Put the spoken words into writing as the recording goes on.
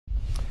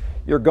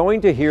You're going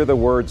to hear the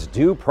words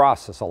due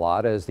process a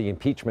lot as the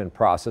impeachment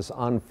process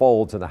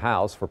unfolds in the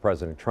House for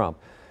President Trump.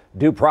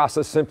 Due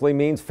process simply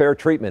means fair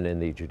treatment in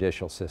the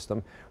judicial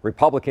system.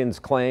 Republicans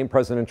claim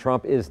President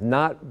Trump is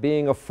not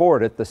being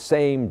afforded the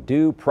same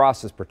due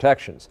process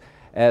protections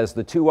as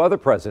the two other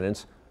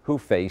presidents who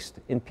faced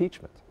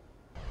impeachment.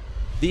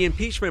 The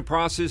impeachment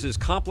process is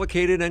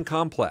complicated and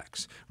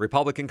complex.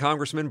 Republican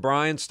Congressman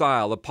Brian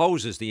Stile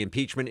opposes the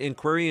impeachment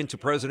inquiry into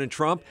President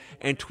Trump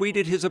and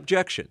tweeted his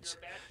objections.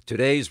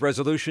 Today's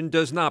resolution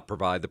does not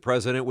provide the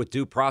president with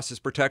due process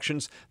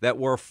protections that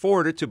were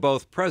afforded to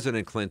both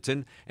President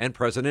Clinton and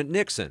President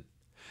Nixon.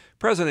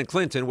 President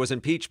Clinton was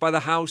impeached by the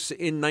House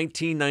in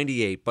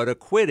 1998 but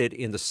acquitted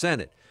in the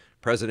Senate.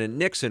 President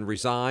Nixon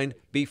resigned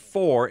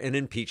before an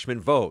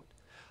impeachment vote.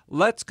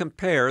 Let's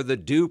compare the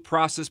due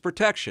process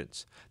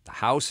protections. The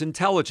House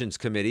Intelligence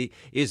Committee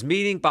is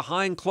meeting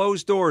behind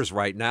closed doors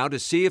right now to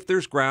see if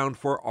there's ground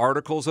for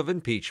articles of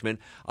impeachment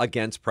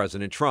against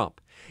President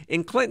Trump.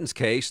 In Clinton's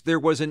case, there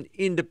was an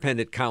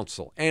independent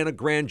counsel and a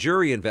grand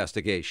jury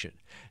investigation.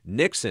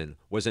 Nixon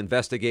was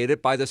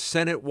investigated by the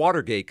Senate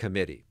Watergate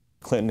Committee.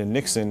 Clinton and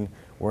Nixon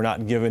were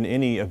not given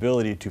any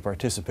ability to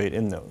participate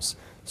in those.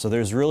 So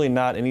there's really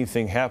not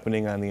anything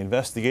happening on the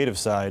investigative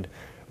side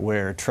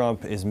where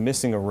Trump is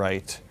missing a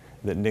right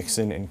that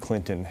Nixon and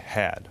Clinton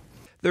had.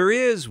 There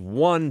is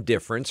one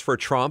difference for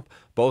Trump.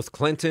 Both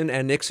Clinton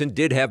and Nixon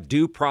did have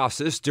due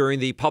process during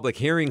the public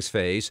hearings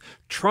phase.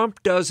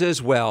 Trump does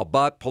as well,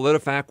 but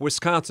Politifact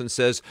Wisconsin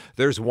says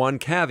there's one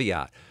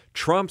caveat.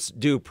 Trump's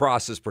due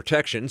process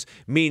protections,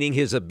 meaning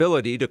his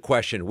ability to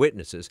question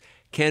witnesses,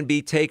 can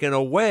be taken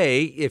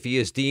away if he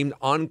is deemed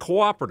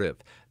uncooperative.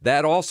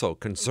 That also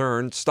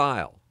concerns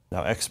Stile.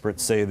 Now,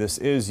 experts say this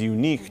is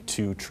unique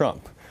to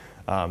Trump.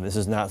 This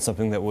is not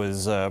something that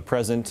was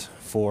present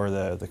for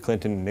the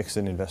Clinton and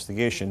Nixon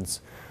investigations,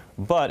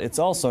 but it's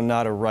also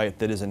not a right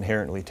that is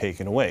inherently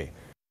taken away.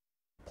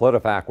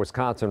 Politifact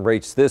Wisconsin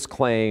rates this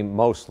claim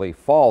mostly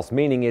false,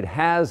 meaning it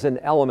has an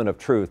element of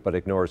truth but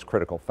ignores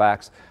critical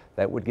facts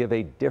that would give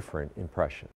a different impression.